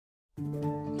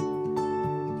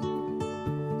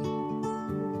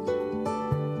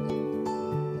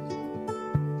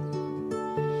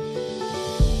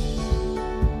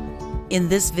In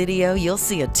this video, you'll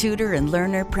see a tutor and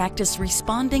learner practice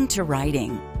responding to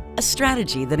writing, a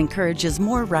strategy that encourages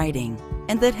more writing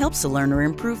and that helps a learner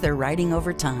improve their writing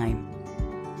over time.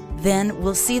 Then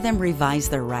we'll see them revise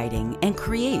their writing and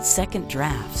create second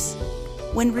drafts.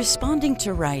 When responding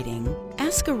to writing,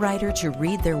 ask a writer to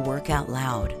read their work out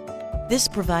loud. This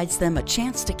provides them a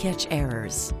chance to catch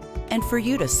errors and for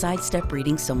you to sidestep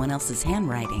reading someone else's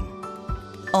handwriting.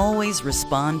 Always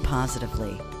respond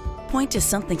positively. Point to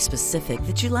something specific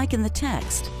that you like in the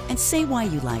text and say why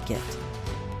you like it.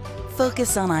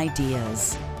 Focus on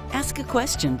ideas. Ask a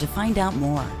question to find out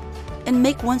more. And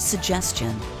make one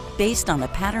suggestion based on a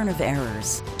pattern of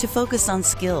errors to focus on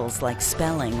skills like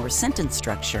spelling or sentence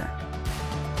structure.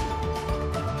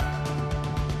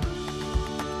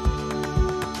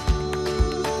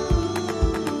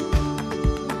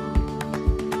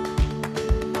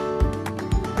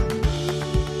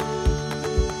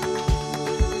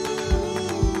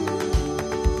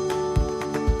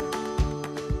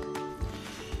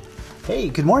 Hey,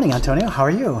 good morning, Antonio. How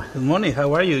are you? Good morning.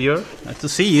 How are you? Nice to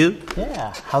see you.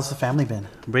 Yeah. How's the family been?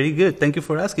 Pretty good. Thank you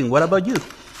for asking. What about you?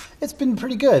 It's been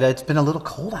pretty good. It's been a little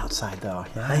cold outside, though.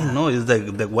 Yeah. I know. It's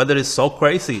the weather is so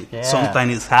crazy. Yeah.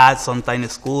 Sometimes it's hot, sometimes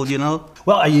it's cool, you know?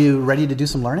 Well, are you ready to do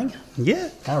some learning? Yeah.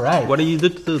 All right. What do you do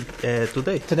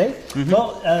today? Today? Mm-hmm.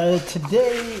 Well,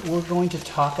 today we're going to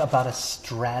talk about a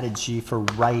strategy for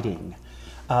writing.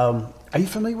 Are you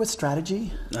familiar with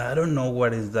strategy? I don't know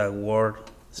what is that word.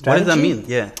 Strategy? What does that mean?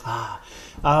 Yeah.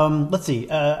 Let's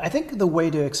see. I think the way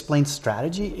to explain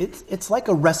strategy, it's like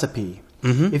a recipe.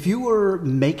 Mm-hmm. If you were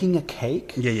making a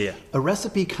cake, Yeah. a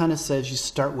recipe kind of says you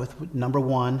start with number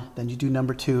 1, then you do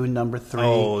number 2, number 3.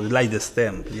 Oh, like the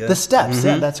stem. Yeah. The steps, Mm-hmm.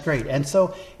 yeah, that's great. And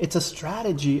so it's a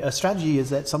strategy. A strategy is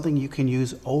that something you can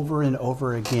use over and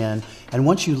over again. And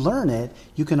once you learn it,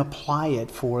 you can apply it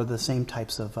for the same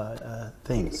types of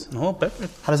things. Oh,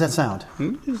 perfect. How does that sound?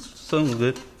 It sounds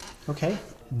good. Okay.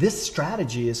 This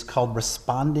strategy is called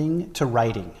responding to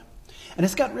writing. And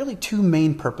it's got really 2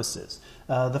 main purposes.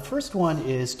 The first one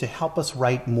is to help us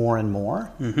write more and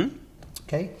more. Mm-hmm.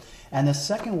 Okay? And the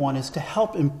second one is to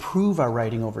help improve our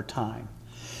writing over time.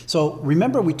 So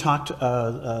remember we talked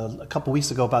a couple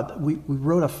weeks ago about, we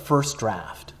wrote a first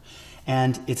draft.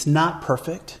 And it's not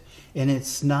perfect. And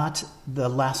it's not the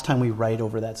last time we write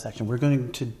over that section. We're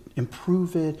going to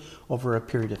improve it over a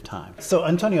period of time. So,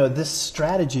 Antonio, this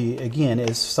strategy, again,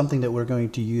 is something that we're going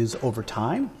to use over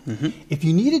time. Mm-hmm. If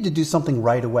you needed to do something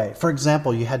right away, for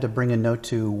example, you had to bring a note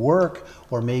to work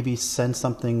or maybe send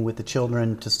something with the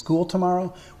children to school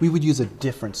tomorrow, we would use a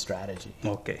different strategy.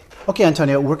 Okay. Okay,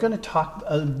 Antonio, we're going to talk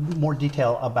more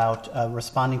detail about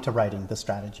responding to writing, the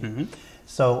strategy. Mm-hmm.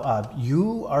 So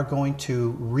you are going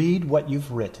to read what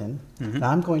you've written, Mm-hmm. and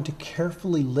I'm going to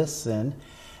carefully listen,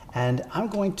 and I'm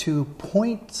going to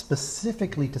point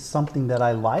specifically to something that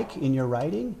I like in your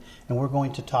writing, and we're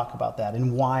going to talk about that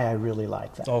and why I really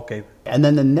like that. Okay. And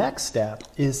then the next step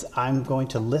is I'm going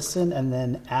to listen and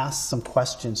then ask some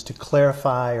questions to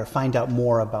clarify or find out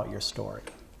more about your story.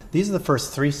 These are the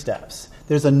first 3 steps.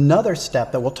 There's another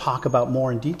step that we'll talk about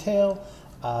more in detail,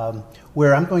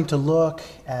 where I'm going to look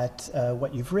at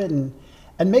what you've written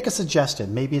and make a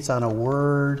suggestion. Maybe it's on a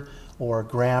word or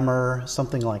grammar,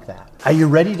 something like that. Are you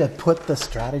ready to put the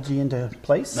strategy into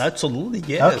place? Absolutely,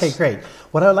 yes. Okay, great.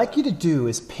 What I'd like you to do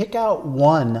is pick out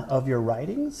one of your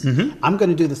writings. Mm-hmm. I'm going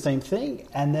to do the same thing,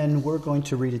 and then we're going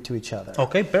to read it to each other.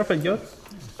 Okay, perfect, George.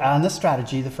 On this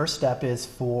strategy, the first step is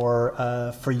for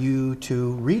you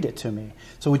to read it to me.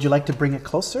 So would you like to bring it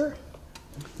closer?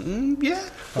 Yeah,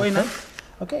 why not?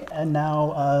 Okay, and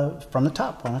now from the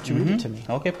top, why don't you read it to me?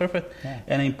 Okay, perfect. Yeah.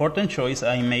 An important choice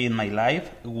I made in my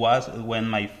life was when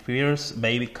my first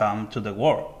baby came to the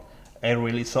world. I'm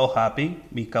really so happy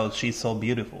because she's so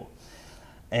beautiful.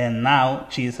 And now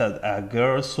she's a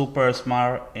girl, super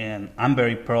smart, and I'm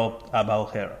very proud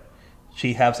about her.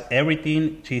 She has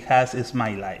everything she has is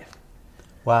my life.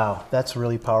 Wow, that's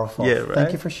really powerful. Yeah, right?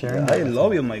 Thank you for sharing I that.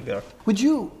 love you, my girl. Would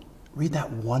you read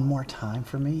that one more time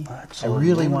for me? Absolutely. I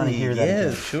really want to hear that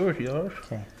Yes, again. sure, George.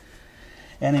 Okay.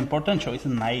 An important choice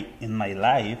in my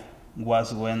life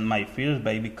was when my first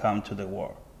baby came to the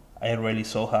world. I'm really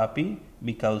so happy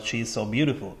because she's so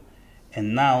beautiful.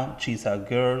 And now she's a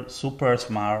girl, super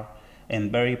smart, and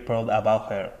very proud about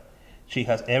her. She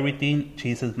has everything,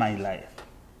 she's my life.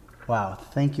 Wow,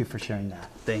 thank you for sharing that.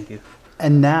 Thank you.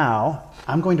 And now,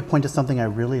 I'm going to point to something I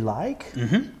really like.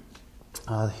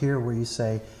 Mm-hmm. Here where you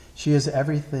say, she is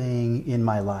everything in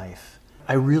my life.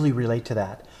 I really relate to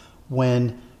that.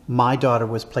 When my daughter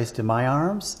was placed in my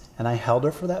arms and I held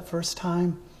her for that first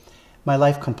time, my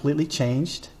life completely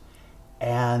changed.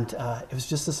 And it was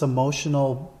just this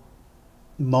emotional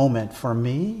moment for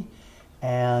me.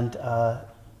 And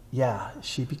yeah,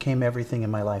 she became everything in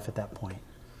my life at that point.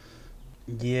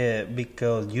 Yeah,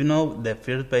 because the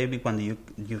first baby, when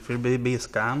your first baby is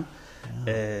come,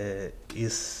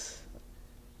 is,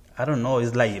 I don't know,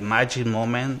 it's like a magic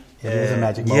moment. It is a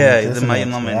magic moment. Yeah, it's a isn't magic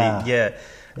it? moment. Yeah.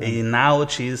 And now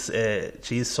she's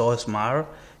so smart.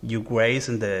 Your grades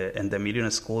in the middle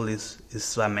school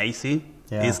is amazing.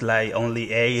 Yeah. It's like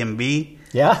only A and B.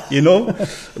 Yeah.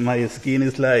 My skin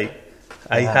is like,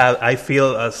 I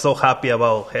feel so happy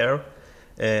about her.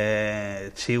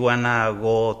 She wanna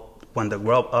go, when they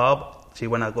grow up, she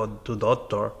wanna go to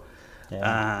doctor.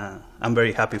 Yeah. I'm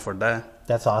very happy for that.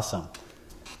 That's awesome.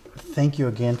 Thank you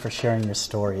again for sharing your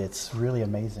story. It's really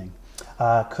amazing.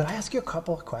 Could I ask you a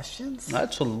couple of questions?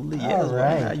 Absolutely, yes. All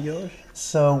right.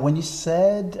 So when you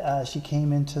said she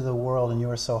came into the world and you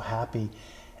were so happy,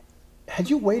 had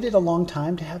you waited a long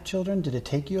time to have children? Did it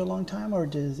take you a long time, or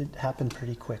did it happen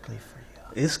pretty quickly for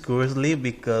you? It's curiously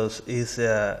because it's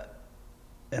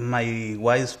my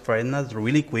wife's pregnant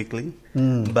really quickly,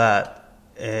 but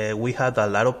we had a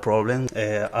lot of problems,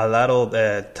 a lot of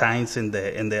times in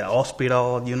the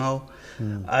hospital.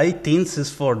 I think it's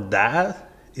for that.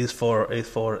 It's for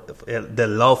the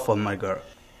love of my girl.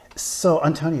 So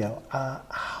Antonio,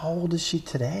 how old is she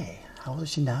today? How old is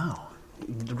she now?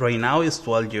 Right now is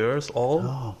 12 years old.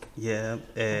 Oh. Yeah.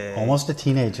 Almost a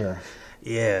teenager.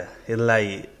 Yeah, it's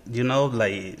like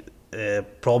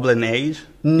problem age.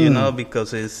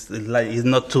 Because it's like it's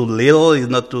not too little, it's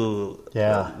not too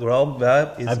grow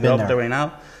up. It's I've been grow up there. right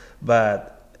now, but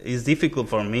it's difficult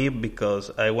for me because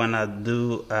I wanna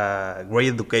do a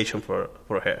great education for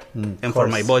her and for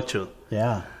my boy too.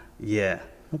 Yeah. Yeah.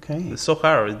 Okay. It's so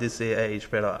hard at this age,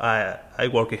 but I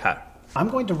work hard. I'm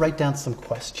going to write down some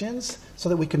questions so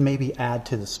that we can maybe add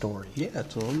to the story. Yeah,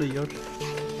 totally, George.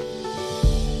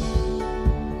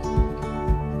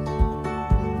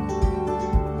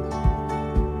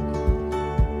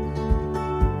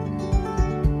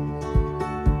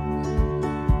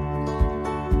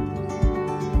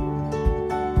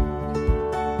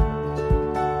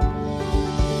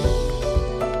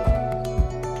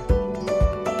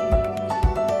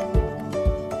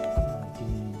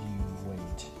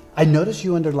 I noticed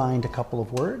you underlined a couple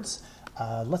of words.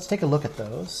 Let's take a look at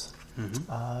those.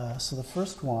 So the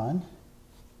first one,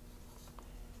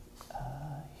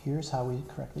 here's how we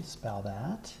correctly spell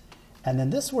that. And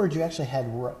then this word you actually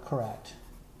had correct.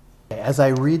 As I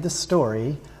read the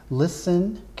story,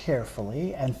 listen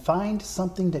carefully and find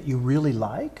something that you really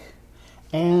like,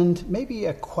 and maybe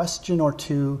a question or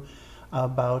two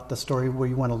about the story where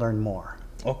you want to learn more.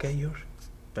 Okay, George.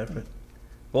 Perfect.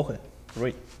 Go ahead.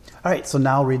 Read. All right, so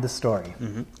now I'll read the story.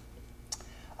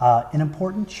 An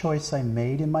important choice I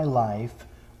made in my life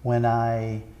when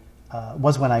I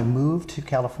moved to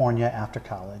California after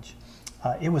college.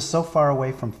 It was so far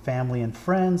away from family and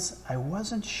friends, I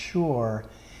wasn't sure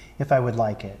if I would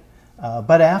like it.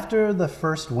 But after the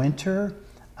first winter,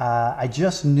 I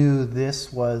just knew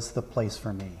this was the place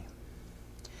for me.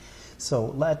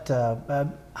 So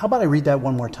how about I read that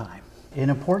one more time? An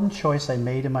important choice I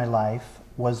made in my life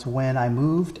was when I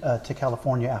moved to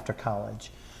California after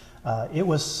college. It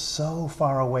was so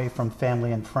far away from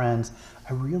family and friends,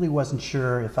 I really wasn't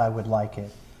sure if I would like it.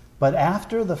 But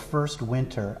after the first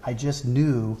winter, I just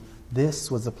knew this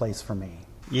was the place for me.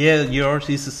 Yeah, yours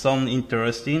is something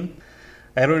interesting.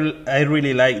 I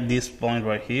really like this point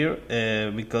right here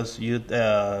because you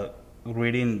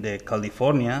reading the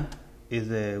California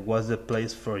was the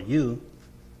place for you.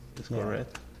 Is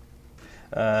correct.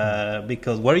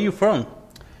 Because where are you from?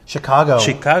 Chicago.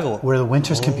 Chicago. Where the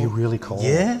winters can be really cold.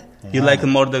 Yeah? You like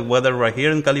more the weather right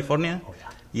here in California? Oh, yeah.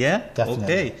 Yeah?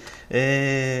 Definitely.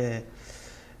 Okay.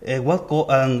 What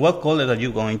college are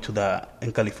you going to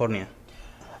in California?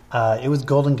 It was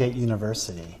Golden Gate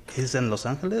University. Is in Los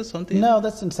Angeles something? No,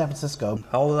 that's in San Francisco.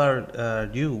 How old are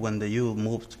you when you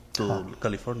moved to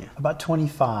California? About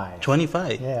 25.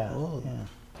 25? Yeah. Oh. Yeah.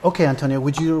 Okay, Antonio,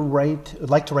 would you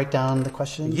like to write down the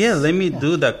questions? Yeah, let me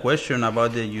do the question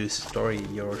about your story,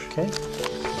 George. Okay.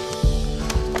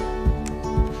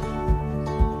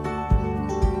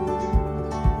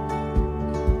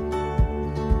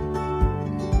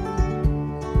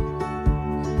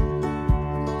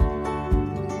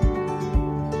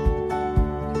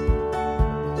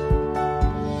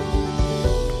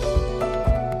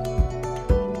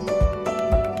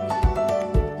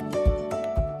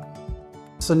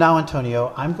 So now,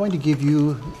 Antonio, I'm going to give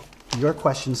you your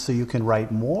questions so you can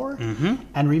write more.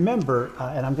 And remember,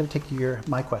 and I'm going to take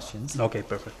my questions. Okay,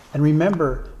 perfect. And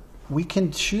remember, we can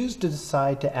choose to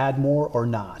decide to add more or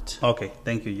not. Okay,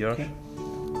 thank you, George. Okay.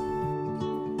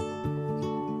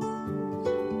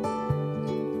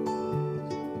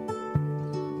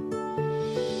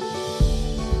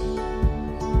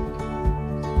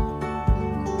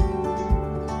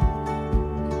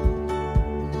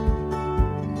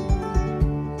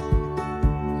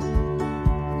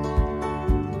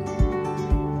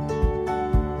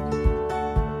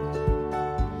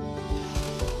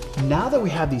 now that we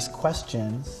have these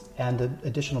questions and the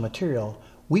additional material,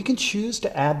 we can choose to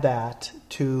add that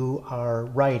to our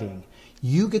writing.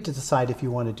 You get to decide if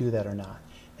you want to do that or not,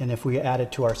 and if we add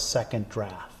it to our second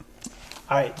draft.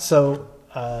 All right, so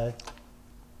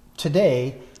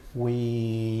today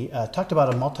we talked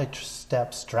about a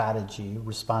multi-step strategy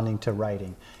responding to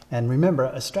writing. And remember,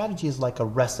 a strategy is like a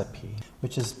recipe,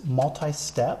 which is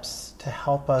multi-steps to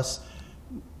help us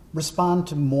respond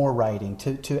to more writing,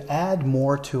 to add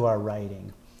more to our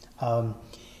writing.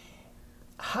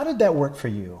 How did that work for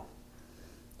you?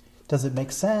 Does it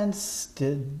make sense?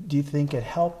 Do you think it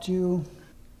helped you?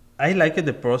 I like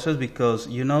the process because,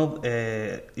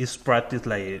 it's practice,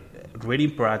 like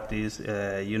reading practice.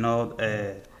 You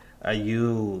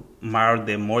mark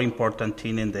the more important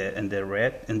thing in the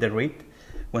read.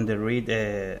 When they read,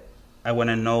 I want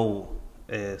to know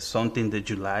something that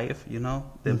you like,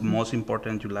 the most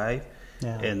important you like,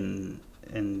 and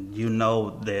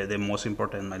the most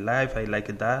important in my life. I like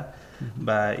that,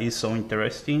 but it's so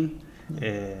interesting.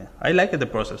 I like the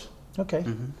process. Okay,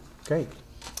 great.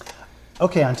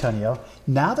 Okay, Antonio,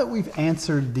 now that we've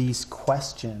answered these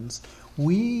questions,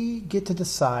 we get to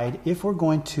decide if we're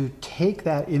going to take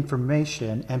that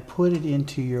information and put it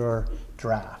into your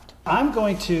draft. I'm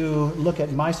going to look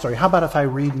at my story. How about if I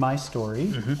read my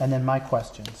story and then my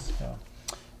questions? So,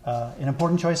 an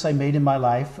important choice I made in my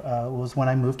life was when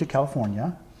I moved to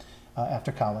California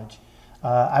after college.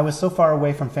 I was so far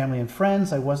away from family and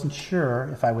friends, I wasn't sure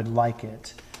if I would like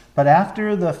it. But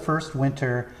after the first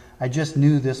winter, I just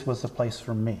knew this was the place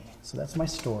for me. So that's my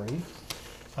story.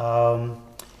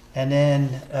 And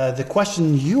then the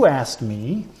question you asked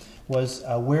me was,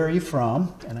 where are you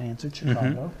from? And I answered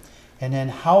Chicago. And then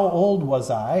how old was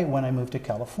I when I moved to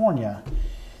California?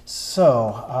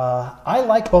 So I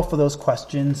like both of those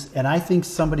questions, and I think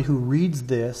somebody who reads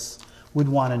this would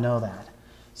want to know that.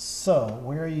 So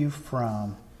where are you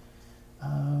from?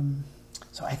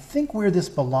 So I think where this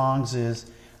belongs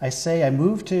is, I say I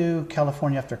moved to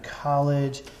California after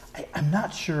college. I'm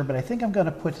not sure, but I think I'm going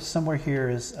to put somewhere here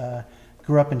is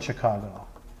grew up in Chicago.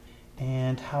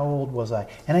 And how old was I?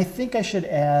 And I think I should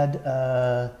add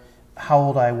how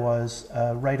old I was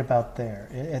right about there,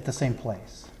 at the same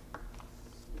place.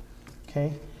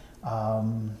 Okay.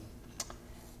 I'm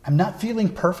not feeling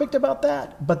perfect about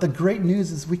that, but the great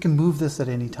news is we can move this at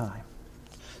any time.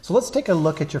 So let's take a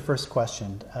look at your first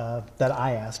question that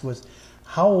I asked was,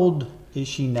 how old is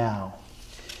she now?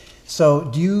 So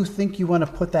do you think you want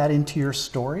to put that into your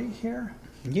story here?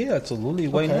 Yeah, absolutely.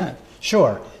 Why not?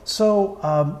 Sure. So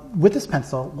with this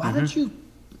pencil, why don't you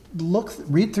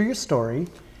read through your story,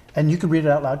 and you can read it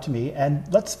out loud to me, and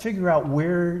let's figure out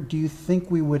where do you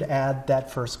think we would add that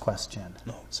first question.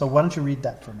 No. So why don't you read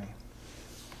that for me?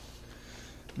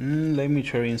 Let me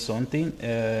share in something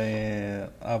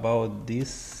about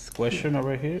this question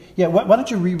over here. Yeah, why don't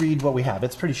you reread what we have?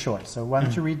 It's pretty short, so why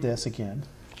don't you read this again?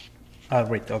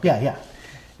 Right, okay. Yeah.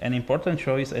 An important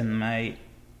choice in my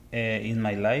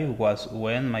life was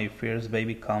when my first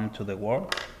baby came to the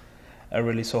world. I'm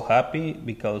really so happy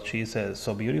because she's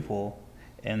so beautiful,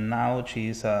 and now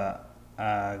she's a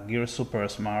girl super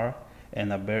smart,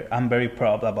 and I'm very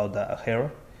proud about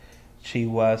her. She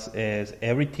was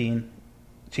everything.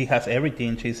 She has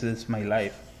everything. She is my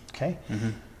life. Okay,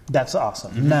 that's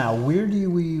awesome. Now, where do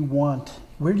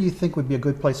you think would be a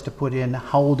good place to put in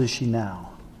how old is she now?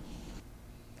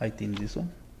 I think this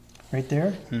one. Right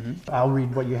there? I'll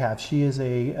read what you have. She is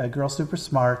a girl super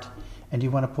smart, and you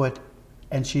want to put,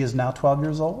 and she is now 12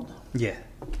 years old? Yeah.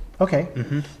 Okay.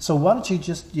 So why don't you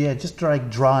just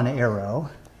draw an arrow,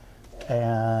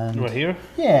 and right here?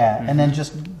 Yeah, and then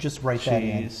just write that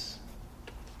in.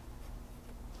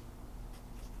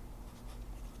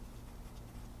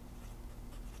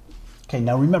 Okay,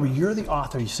 now remember, you're the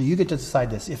author, so you get to decide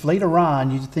this. If later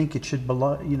on you think it should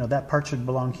belong, that part should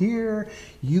belong here,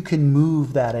 you can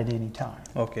move that at any time.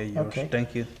 Okay, George. Okay.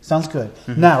 Thank you. Sounds good.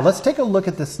 Now, let's take a look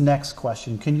at this next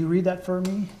question. Can you read that for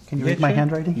me? Can you read my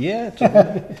handwriting? Yeah,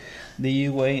 totally. Did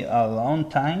you wait a long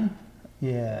time?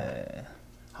 Yeah.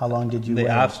 How long did you wait?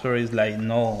 The answer is like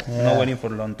no waiting for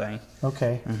a long time.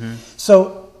 Okay.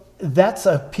 So that's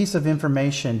a piece of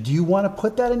information. Do you want to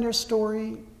put that in your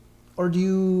story? Or do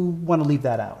you want to leave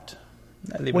that out?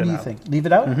 What do you think? Leave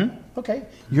it out? Okay.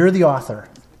 You're the author.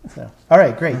 So, all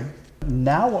right, great.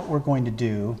 Now what we're going to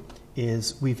do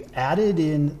is we've added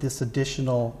in this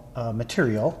additional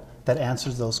material that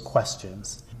answers those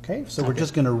questions. Okay, so we're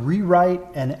just going to rewrite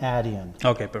and add in.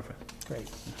 Okay, perfect. Great.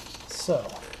 So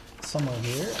somewhere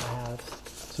here I have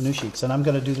some new sheets, and I'm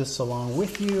going to do this along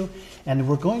with you, and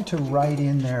we're going to write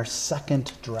in their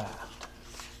second draft.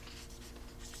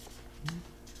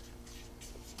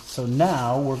 So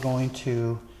now we're going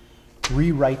to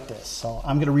rewrite this. So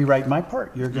I'm going to rewrite my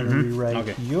part. You're going to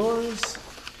rewrite yours.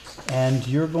 And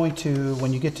you're going to,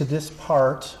 when you get to this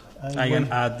part... I can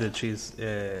add that she's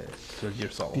 12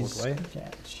 years old, right? Yeah,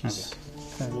 she's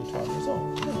currently 12 years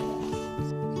old. There we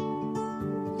go.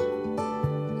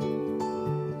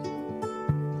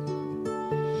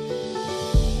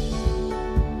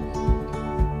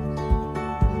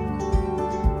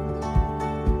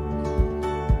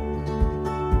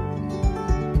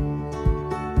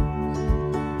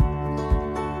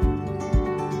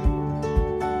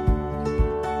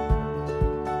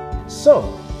 So,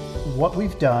 what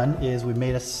we've done is we've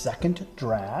made a second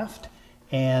draft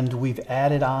and we've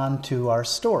added on to our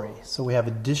story. So we have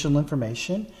additional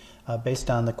information based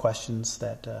on the questions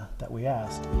that we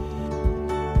asked.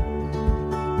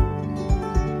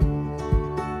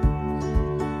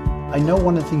 I know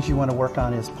one of the things you want to work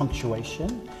on is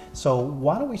punctuation. So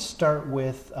why don't we start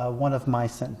with one of my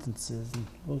sentences and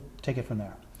we'll take it from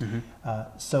there.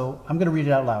 So I'm going to read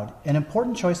it out loud. An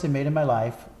important choice I made in my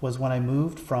life was when I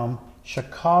moved from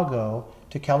Chicago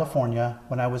to California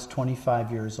when I was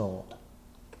 25 years old.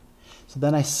 So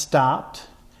then I stopped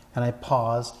and I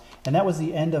paused, and that was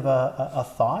the end of a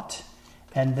thought.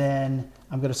 And then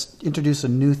I'm going to introduce a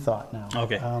new thought now.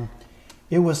 Okay.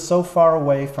 It was so far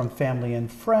away from family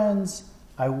and friends,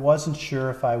 I wasn't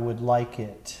sure if I would like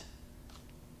it.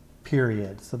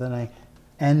 Period. So then I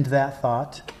end that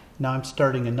thought. Now I'm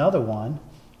starting another one.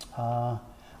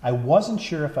 I wasn't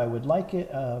sure if I would like it,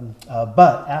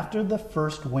 but after the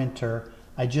first winter,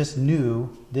 I just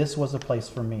knew this was a place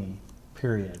for me,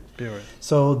 period.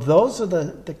 So those are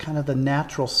the kind of the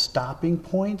natural stopping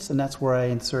points, and that's where I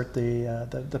insert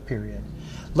the period.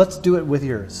 Let's do it with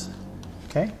yours,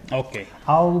 okay? Okay.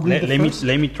 I'll read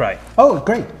let me try. Oh,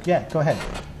 great. Yeah, go ahead.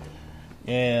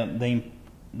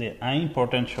 The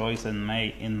important choice in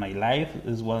my life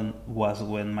was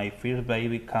when my first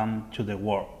baby came to the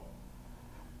world.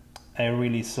 I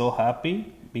really so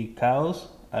happy because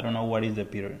I don't know what is the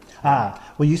period. Well,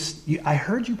 I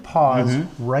heard you pause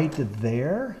right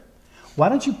there. Why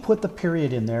don't you put the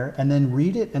period in there and then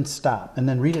read it and stop and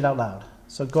then read it out loud.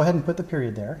 So go ahead and put the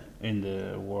period there. In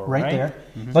the word, right there.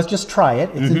 Let's just try it.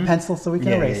 It's in pencil so we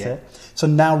can erase it. So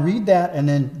now read that and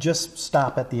then just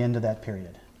stop at the end of that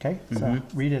period. Okay, so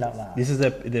read it out loud. This is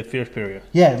the first period.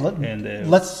 Yeah,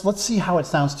 let's see how it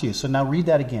sounds to you. So now read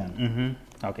that again.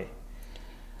 Okay.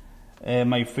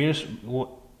 My first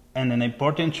and an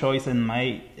important choice in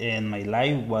my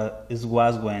life was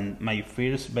when my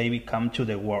first baby come to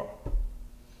the world.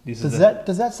 Does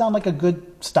that sound like a good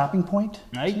stopping point?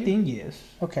 I think yes.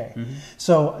 Okay.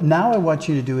 So now what I want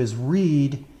you to do is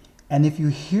read, and if you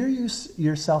hear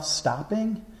yourself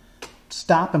stopping,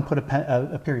 stop and put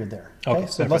a period there. Okay,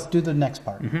 so let's do the next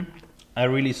part.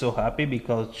 I'm really so happy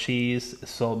because she is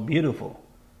so beautiful.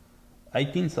 I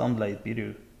think sounds like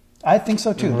beautiful. I think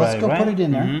so too. Let's go put it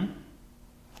in there.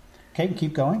 Okay,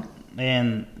 keep going.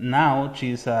 And now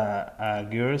she's a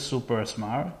girl, super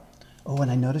smart. Oh, and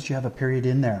I noticed you have a period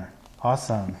in there.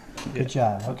 Awesome. Good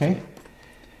job. Okay.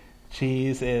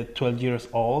 She's 12 years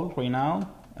old right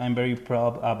now. I'm very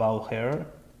proud about her.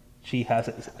 She has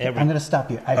everything. I'm going to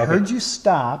stop you. I heard you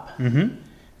stop.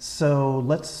 So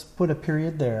let's put a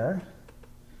period there.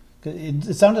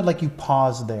 It sounded like you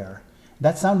paused there.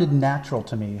 That sounded natural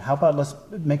to me. How about let's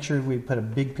make sure we put a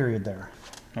big period there.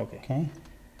 Okay.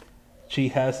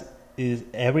 She is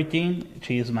everything.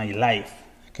 She is my life.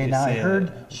 Okay, now I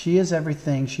heard she is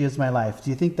everything. She is my life. Do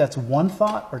you think that's one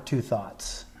thought or two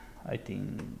thoughts? I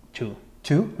think two.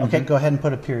 Two? Okay, go ahead and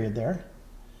put a period there.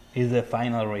 Is the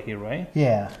final right here, right?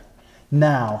 Yeah.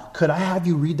 Now, could I have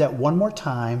you read that one more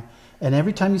time? And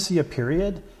every time you see a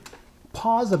period,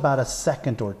 pause about a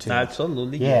second or two.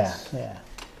 Absolutely, yes. Yeah.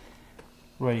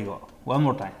 There you go. One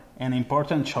more time. An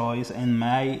important choice in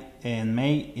my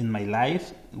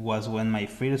life was when my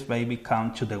first baby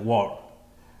came to the world.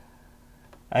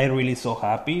 I really so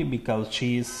happy because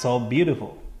she is so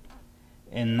beautiful.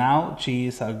 And now she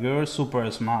is a girl super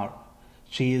smart.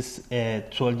 She is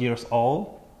 12 years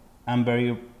old. I'm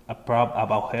very proud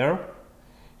about her.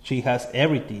 She has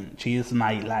everything. She is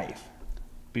my life.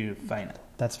 Final.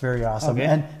 That's very awesome. Okay.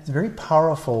 And it's very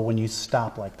powerful when you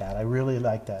stop like that. I really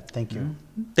like that. Thank you.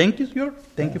 Thank you, Stuart.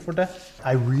 Thank you for that.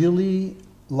 I really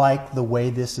like the way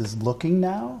this is looking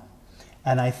now.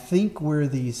 And I think where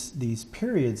these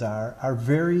periods are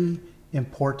very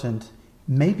important,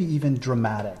 maybe even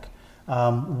dramatic.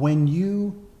 When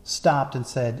you stopped and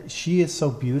said, she is so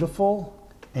beautiful,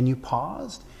 and you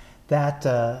paused, that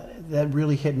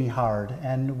really hit me hard.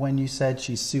 And when you said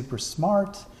she's super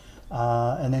smart,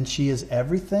 and then she is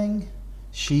everything,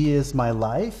 she is my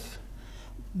life,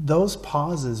 those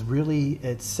pauses really,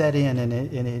 it set in and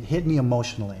it hit me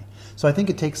emotionally. So I think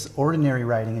it takes ordinary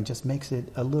writing and just makes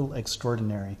it a little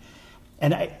extraordinary.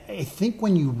 And I think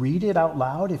when you read it out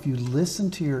loud, if you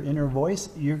listen to your inner voice,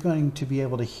 you're going to be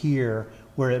able to hear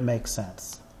where it makes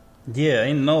sense. Yeah,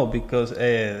 I know, because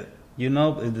the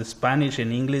Spanish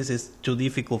and English is too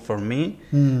difficult for me,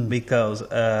 because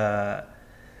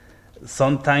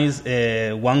sometimes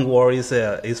one word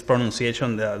is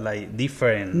pronunciation like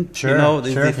different. Sure,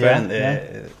 different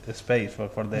space for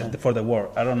the word.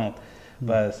 I don't know,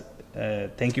 but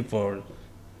thank you for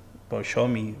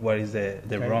showing me what is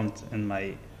the wrong in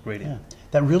my reading. Yeah.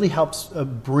 That really helps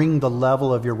bring the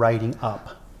level of your writing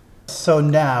up. So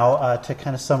now, to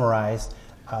kind of summarize,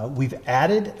 we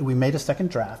made a second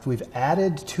draft. We've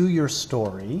added to your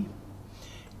story,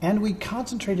 and we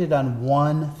concentrated on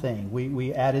one thing.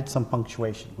 We added some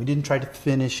punctuation. We didn't try to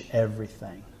finish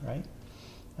everything, right?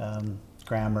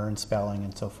 Grammar and spelling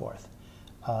and so forth.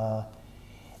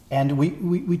 And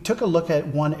we took a look at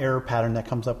one error pattern that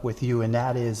comes up with you, and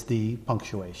that is the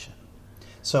punctuation.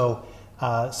 So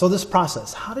this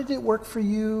process, how did it work for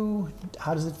you?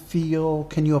 How does it feel?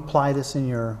 Can you apply this in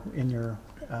your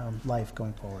life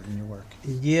going forward in your work?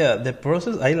 Yeah, the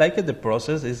process, I like it. The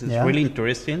process is really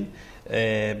interesting,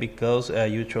 because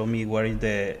you told me what is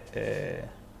the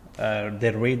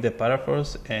read the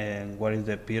paragraphs and what is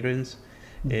the appearance.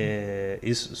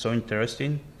 Is so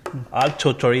interesting. All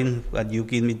tutoring that you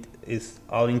give me is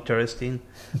all interesting,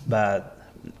 but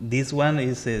this one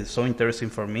is so interesting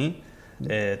for me.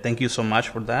 Thank you so much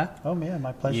for that. Oh man,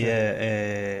 my pleasure.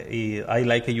 Yeah, I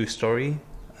like your story.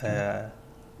 I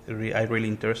really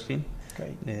interesting.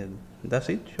 Great. That's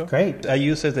it. Sure. Great. I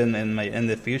use it in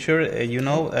the future.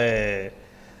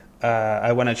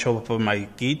 I want to show for my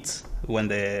kids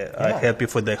when I help you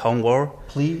for the homework.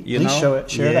 Please show it.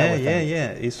 Share that with them.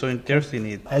 Yeah. It's so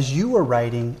interesting. As you were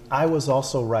writing, I was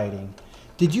also writing.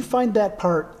 Did you find that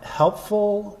part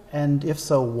helpful? And if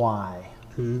so, why?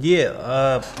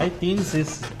 Yeah, I think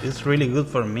it's really good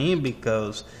for me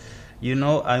because,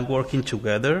 I'm working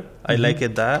together. I like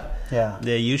it that. Yeah.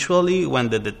 Usually when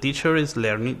the teacher is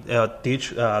learning,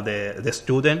 teach the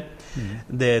student,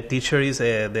 the teacher is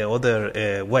the other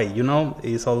way.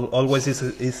 Is always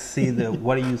see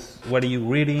what are you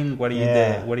reading, what do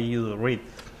you read.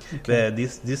 Okay.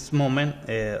 This moment,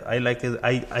 I like it.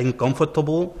 I'm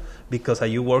comfortable because are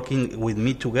you working with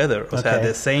me together? Okay. O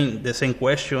sea, the same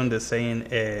question, the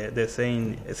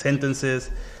same sentences.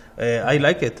 I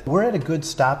like it. We're at a good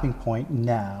stopping point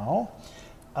now.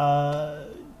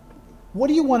 What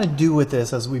do you want to do with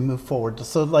this as we move forward?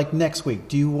 So, like next week,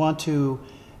 do you want to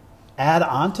add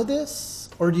on to this,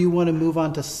 or do you want to move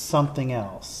on to something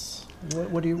else?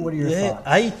 What are your thoughts?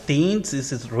 I think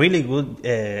this is really good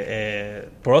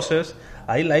process.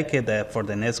 I like it for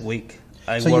the next week.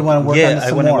 You want to work on this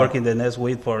some more? I want to work in the next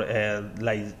week for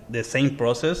like the same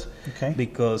process. Okay.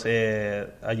 Because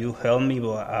you help me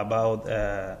about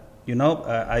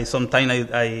I sometimes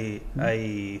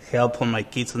I help on my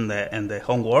kids in the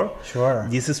homework. Sure.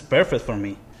 This is perfect for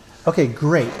me. Okay,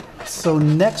 great. So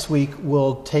next week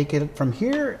we'll take it from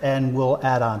here and we'll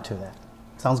add on to that.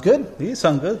 Sounds good? Yeah,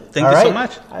 sounds good. Thank you so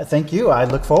much. Thank you. I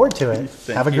look forward to it.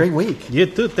 Have a great week. You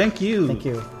too. Thank you. Thank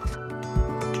you.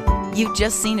 You've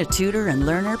just seen a tutor and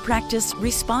learner practice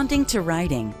responding to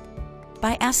writing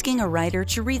by asking a writer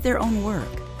to read their own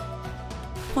work,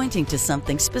 pointing to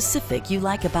something specific you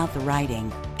like about the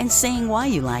writing and saying why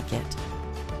you like it,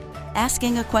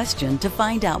 asking a question to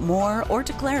find out more or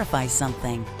to clarify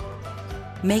something,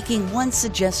 making one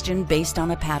suggestion based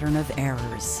on a pattern of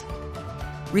errors.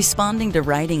 Responding to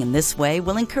writing in this way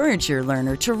will encourage your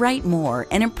learner to write more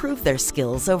and improve their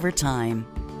skills over time.